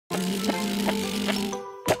When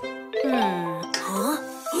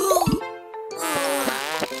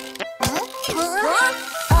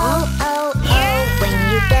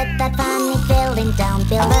you get that funny feeling down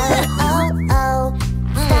below,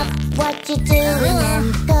 stop what you're doing and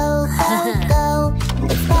go, go, go.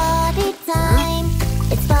 It's party time,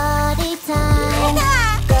 it's party time.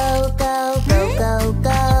 Go, go, go, go,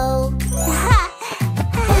 go.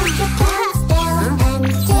 Put your pants down and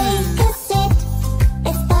take a sit.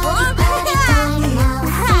 It's party, party time now.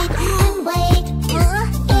 Sit and wait.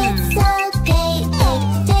 It's okay, it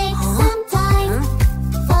takes some time.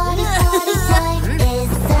 Party, party time is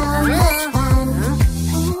so much fun.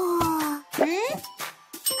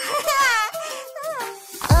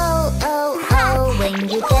 When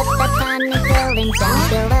you get that funny feeling down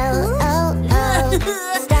below,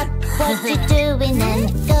 stop what you're doing and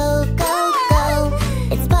go, go, go.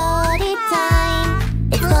 It's party time,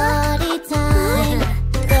 it's party time.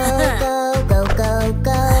 Go, go, go, go,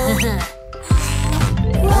 go.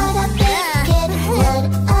 What a big kid, what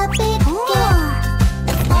a big kid.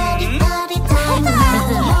 It's party, party time now,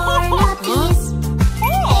 you're not peace.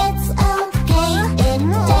 It's okay, it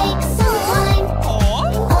takes some time.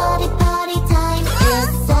 Party, party time is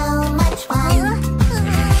so much fun.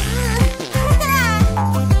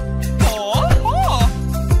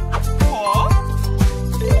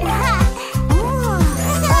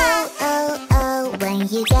 When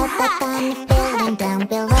you get that funny feeling down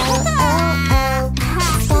below,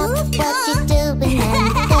 stop what you're doing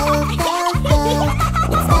and go, go, go.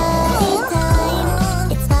 It's party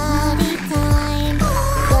time, it's party time.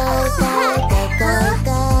 Go, go, go, go,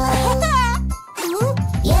 go.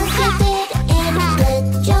 Yes, you did it, good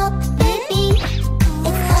job, baby.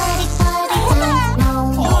 It's party, party time, no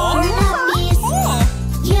more nappies.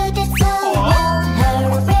 You did so well,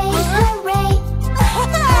 hooray, hooray.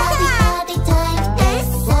 Party, party time is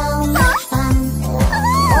so much fun.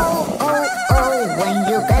 When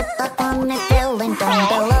you get that funny feeling down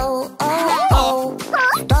below,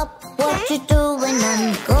 stop what you're doing and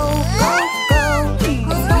go, go, go.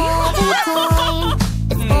 It's party time,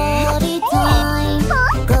 it's party time.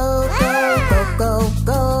 Go, go, go, go,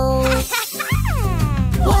 go.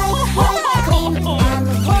 Wipe, wipe, clean and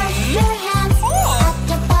wash your hands.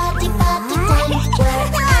 After party, party time, wear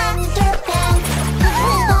underpants.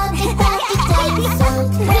 Party, party time, so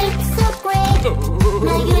great, so great.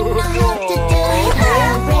 Now you know how to do it.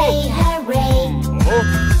 Hooray, hooray.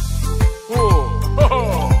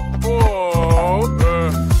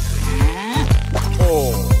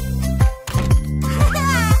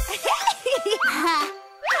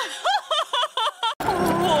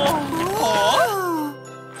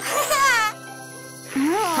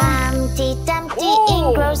 Humpty Dumpty in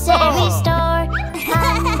grocery store.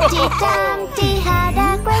 Humpty Dumpty had a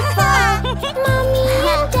great fall. Mommy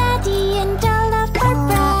and Daddy and all of her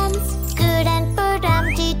friends couldn't put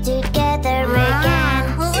Humpty together again.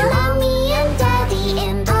 Mommy and Daddy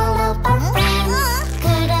and all of our friends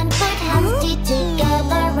couldn't put Humpty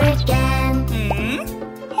together again.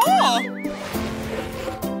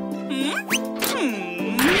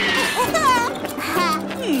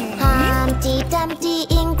 Humpty Dumpty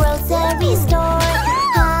in grocery store.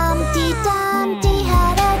 Humpty Dumpty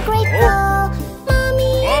had a great fall.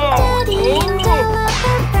 Mommy and Daddy and all of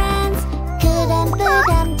her friends couldn't put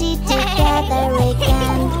Humpty together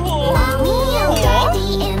again. Mommy and Daddy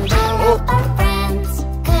and all of our friends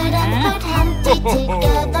couldn't put Humpty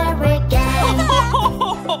together again.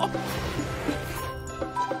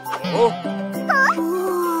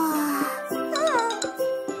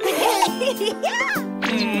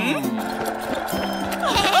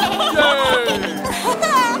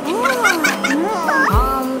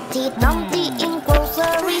 Humpty Dumpty in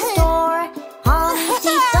grocery store.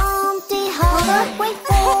 Humpty Dumpty had a great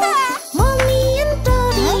fall. Mommy and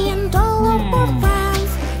Daddy and all of our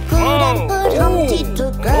friends couldn't put Humpty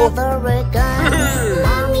together again.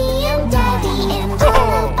 Mommy and Daddy and all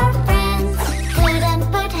of our friends couldn't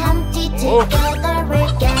put Humpty together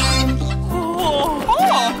again.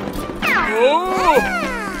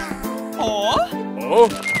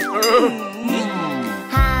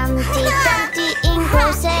 Humpty Dumpty in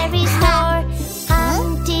grocery store.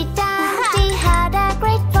 Humpty Dumpty had a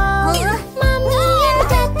great fall. Mommy and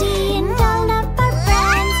Daddy and all of our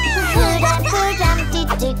friends couldn't put Humpty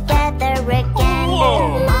together again.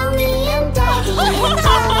 Mommy and Daddy and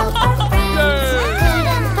all of our friends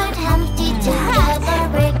couldn't put Humpty together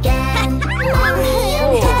again. Mommy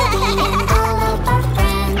and Daddy and all of our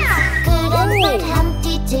friends couldn't put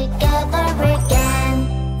Humpty together again.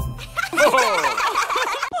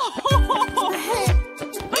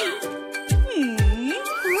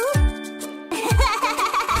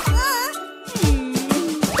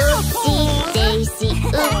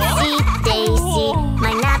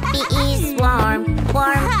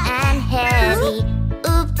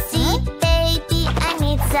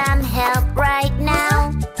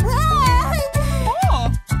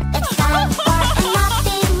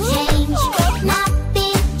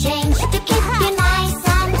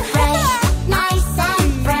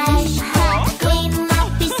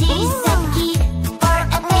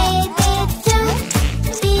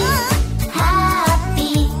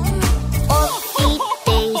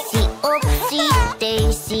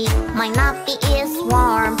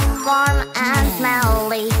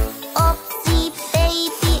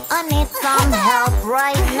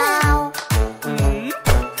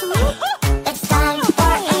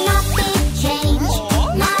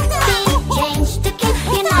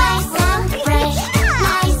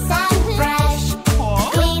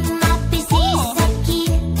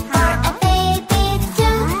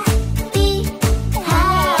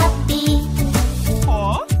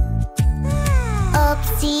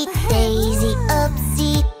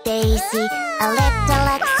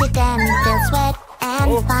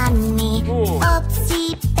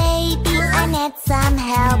 need some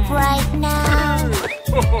help right now.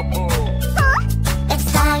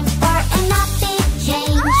 It's time for a nappy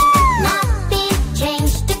change. Nappy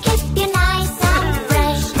change to keep you nice and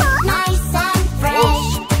fresh. Nice and fresh.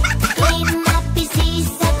 Clean nappies is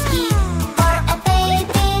a key for a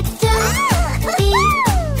baby to be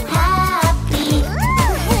happy.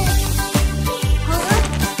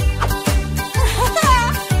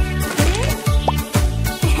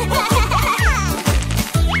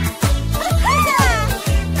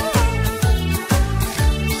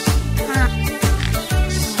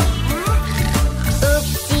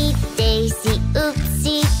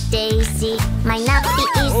 Oopsie daisy, my nappy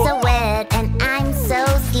is so wet and I'm so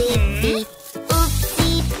sleepy.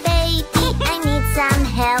 Oopsie baby, I need some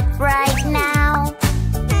help right now.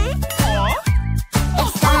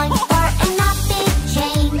 It's time for a nappy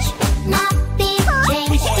change. Nappy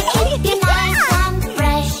change to keep you nice and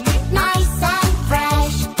fresh. Nice and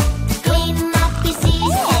fresh. Clean nappies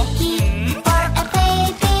is a key for a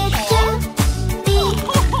baby to be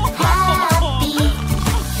happy.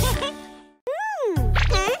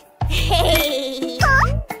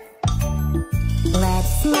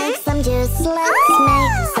 Let's make some juice, let's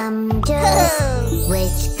make some juice.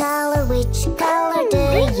 Which color do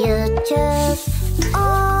you choose?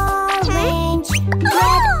 Orange,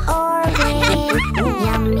 red or green?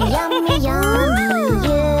 Yummy, yummy, yummy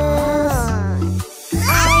juice.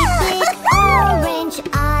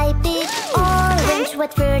 I pick orange,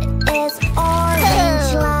 what fruit is orange?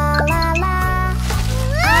 La la la.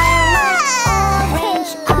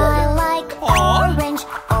 I like orange,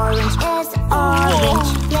 orange is orange.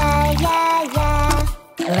 Yeah, yeah, yeah.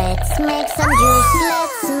 Let's make some juice,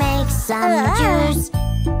 let's make some juice.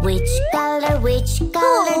 Which color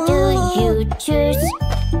do you choose?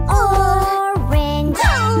 Orange,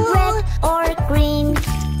 red or green?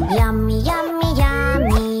 Yummy, yummy,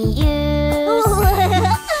 yummy juice.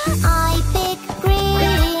 I pick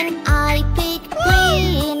green,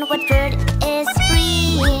 what fruit is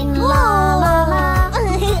green? La la la.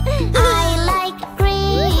 I like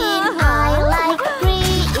green,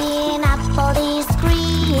 apple is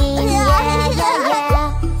green. Yeah, yeah, yeah.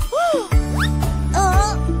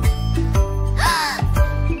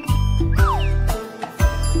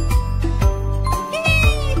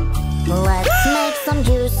 Let's make some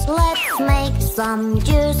juice, let's make some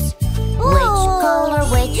juice.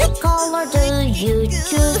 Which color do you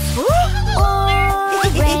choose?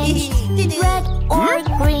 Orange, red or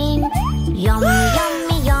green? Yummy,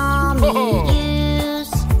 yummy, yummy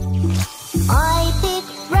juice. I pick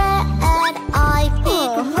red, what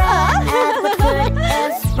fruit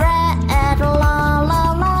is red? La la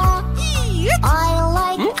la. I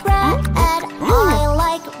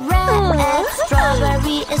like red,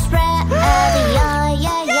 strawberry is red. Yeah,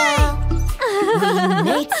 yeah, yeah.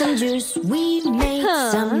 We made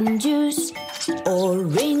some juice.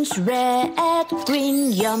 Orange, red,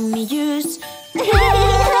 green, yummy juice.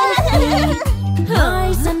 Healthy,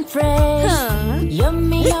 nice and fresh.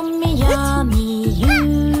 Yummy, yummy, yummy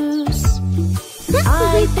juice.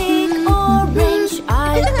 I pick orange,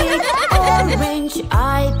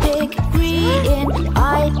 I pick green, I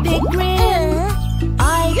pick green. I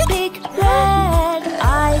pick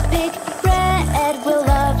red, we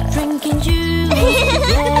love drinking juice.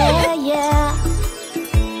 Yeah, yeah.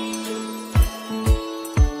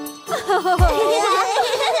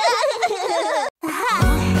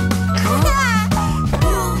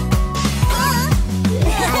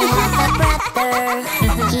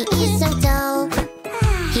 He is so tall.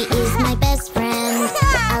 He is my best friend.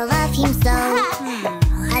 I love him so.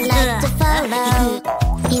 I like to follow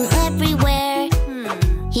him everywhere.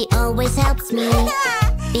 He always helps me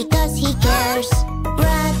because he cares.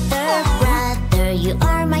 Brother, you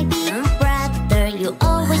are my big brother. You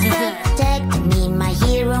always protect me, my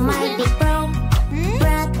hero, my big bro.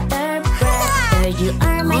 Brother, you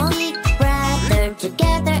are my big brother.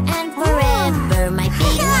 Together and forever, my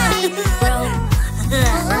big bro.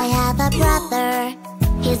 I have a brother,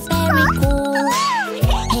 he's very cool.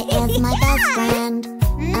 He is my best friend,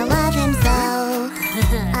 I love him so.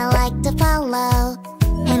 I like to follow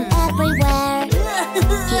him everywhere.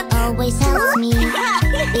 He always helps me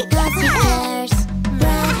because he cares.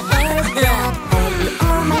 Brother, you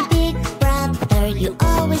are my big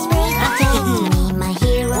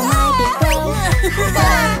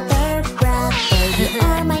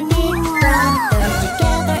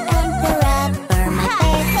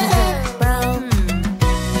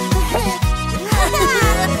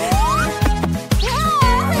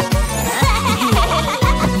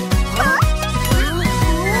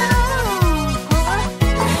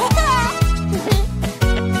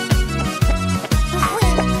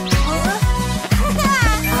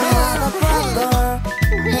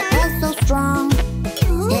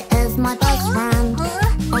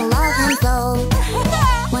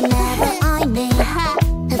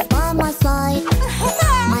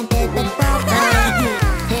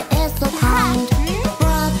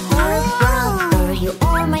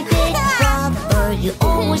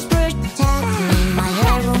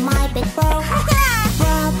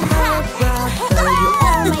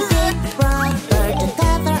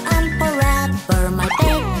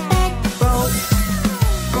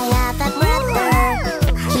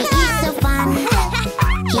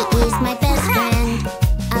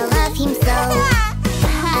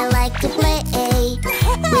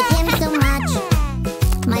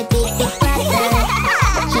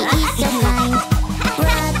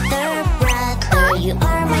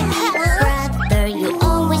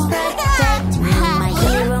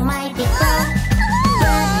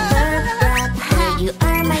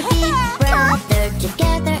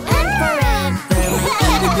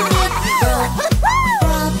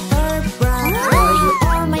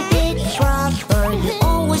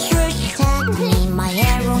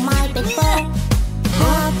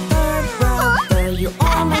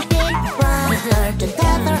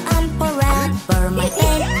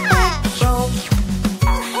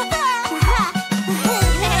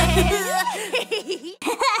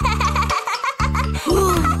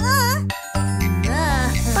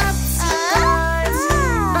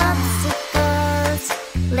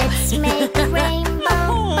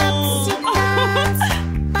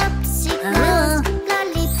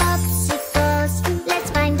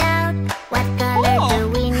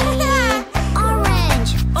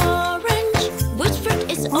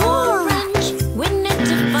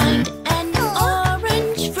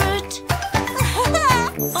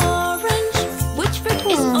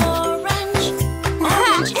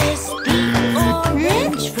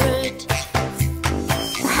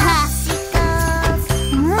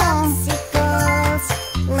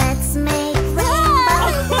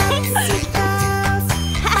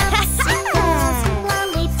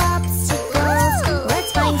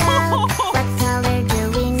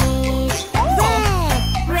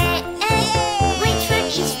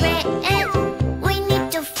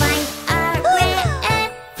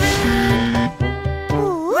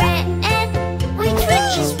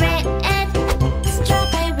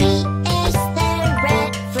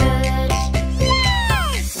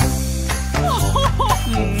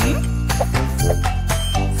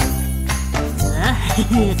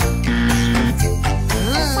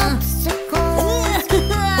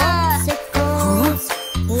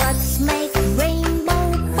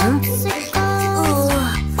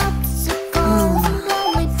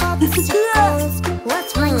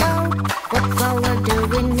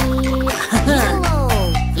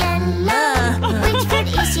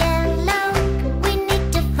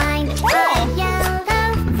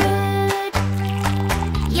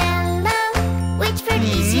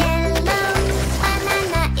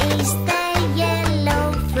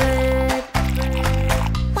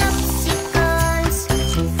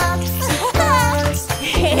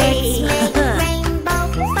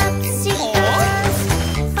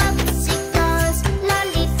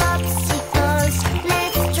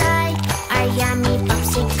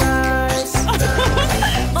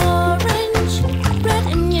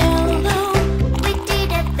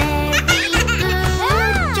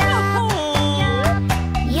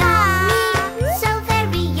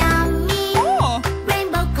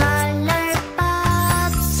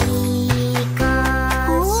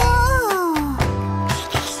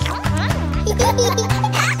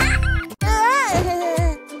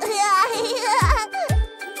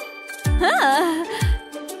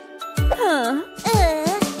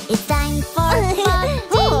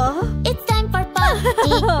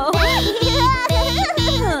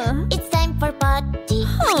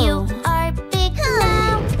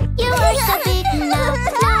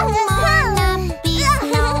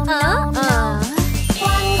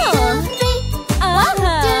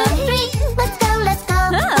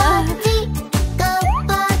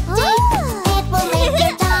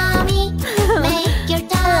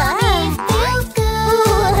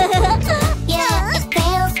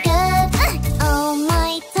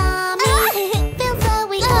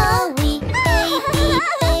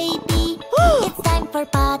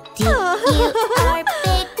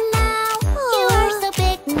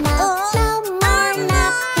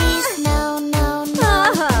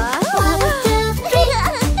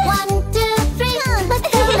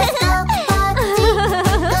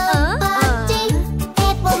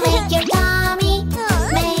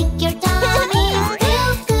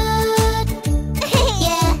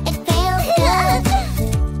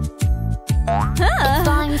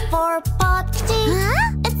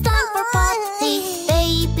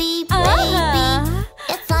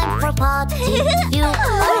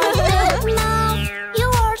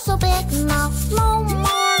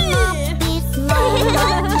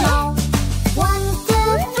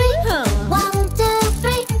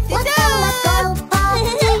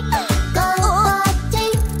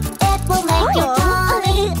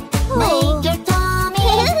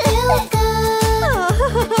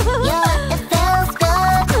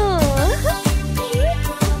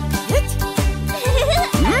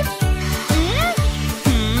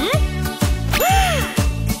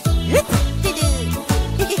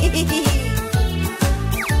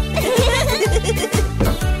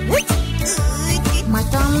My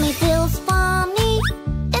tummy feels funny.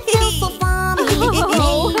 It feels so funny.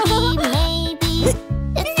 Maybe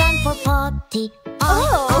it's time for potty.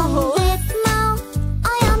 I'm big now. I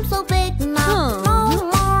am so big now. No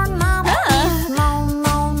more nappies. No.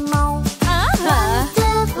 1,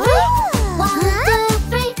 2, 3. 1, 2,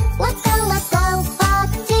 3. Let's go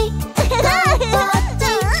potty. Go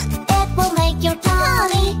potty. It will make your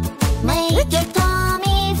tummy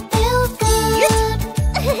feel good.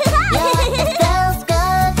 Yeah, it feels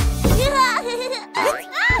good.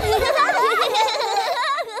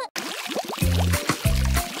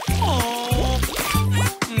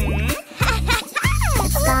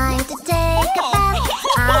 It's time to take a bath.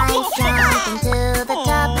 I jump into the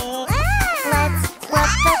tub. Let's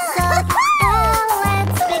rub the soap and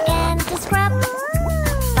let's begin to scrub.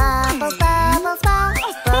 Bubbles, bubbles,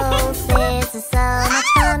 bubbles. This is so much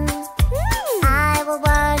fun. I will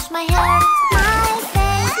wash my hair, my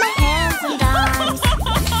face, my hands and arms.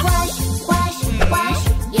 Wash, wash, wash.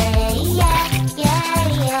 Yeah, yeah, yeah,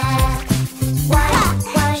 yeah. Wash,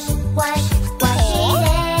 wash, wash, wash it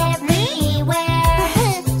everywhere.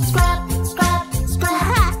 Scrub, scrub, scrub.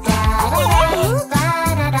 Da-da-da,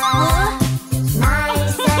 da-da-da.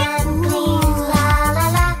 Nice and clean. La la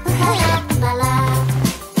la, la la la.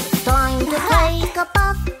 Time to take a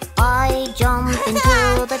bath. I jump into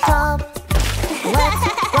the tub. Let's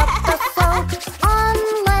rub the soap on.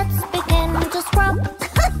 Let's begin to scrub.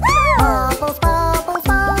 Bubbles, bubbles,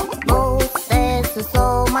 bubbles. This is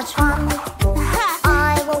so much fun.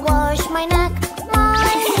 I will wash my neck, my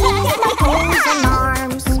knees, my toes and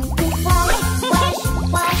arms. Wash, wash,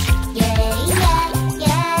 wash. Yeah, yeah,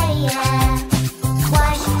 yeah, yeah.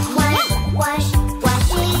 Wash, wash, wash, wash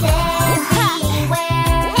it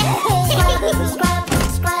everywhere. Scrub, scrub,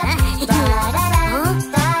 scrub. Da-da-da,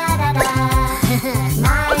 da-da-da.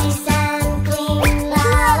 Nice and clean. La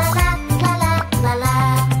la la, la la la la.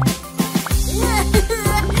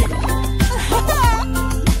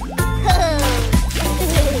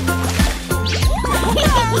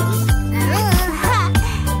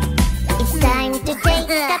 It's time to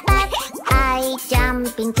take a bath. I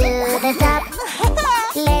jump into the tub.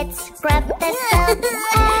 Let's grab the soap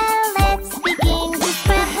and let's begin to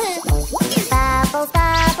scrub. Bubbles,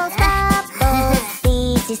 bubbles, bubbles.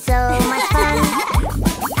 This is so much fun.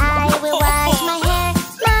 I will wash my hair,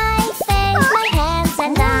 my face, my hands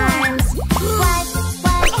and arms. Wash,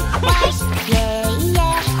 wash, wash. Yeah,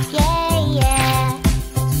 yeah, yeah, yeah.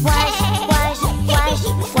 Wash, wash, wash,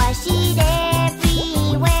 wash it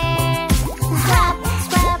everywhere. Scrub,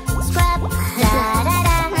 scrub, scrub.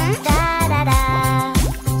 Da-da-da, da-da-da.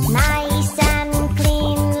 Nice and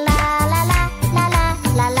clean. La la la, la la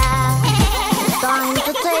la la. Time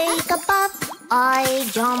to take a bath. I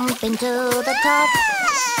jump into the tub.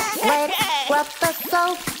 Let's rub the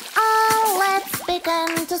soap. Let's begin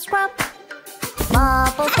to scrub.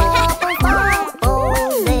 Bubbles, bubbles,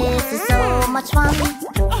 bubbles. This is so much fun.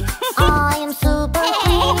 I am super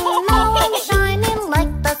clean. Now I'm shining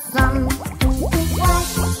like the sun.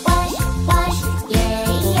 Wash, wash, wash. Yeah,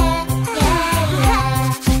 yeah, yeah, yeah.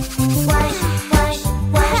 Wash, wash,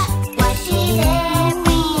 wash, wash it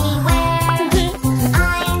everywhere.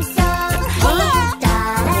 I'm so clean.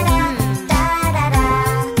 Da-da-da, da-da-da.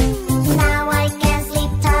 Now I can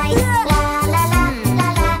sleep tight. La la la, la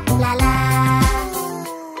la la la.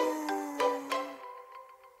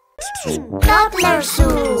 Toddler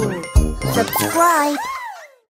Zoo. Subscribe.